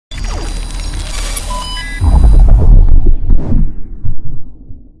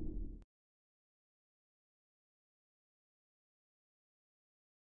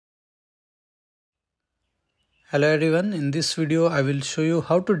Hello everyone, in this video I will show you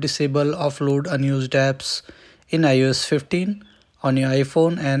how to disable offload unused apps in iOS 15 on your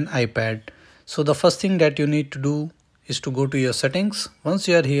iPhone and iPad. So the first thing that you need to do is to go to your settings. Once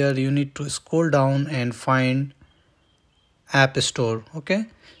you are here, you need to scroll down and find App Store. Okay,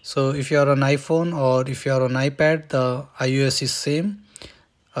 so if you are on iPhone or if you are on iPad, the iOS is same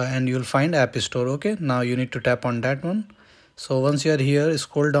and you'll find App Store. Okay, now you need to tap on that one. So once you are here,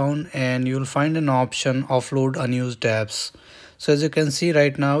 scroll down and you'll find an option offload unused apps. So as you can see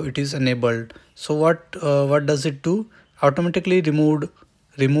right now, it is enabled. So what does it do? Automatically remove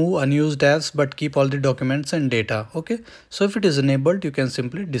unused apps but keep all the documents and data. Okay, so if it is enabled, you can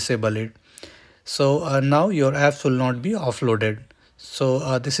simply disable it. So now your apps will not be offloaded.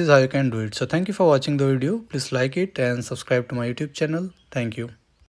 So this is how you can do it. So thank you for watching the video. Please like it and subscribe to my YouTube channel. Thank you.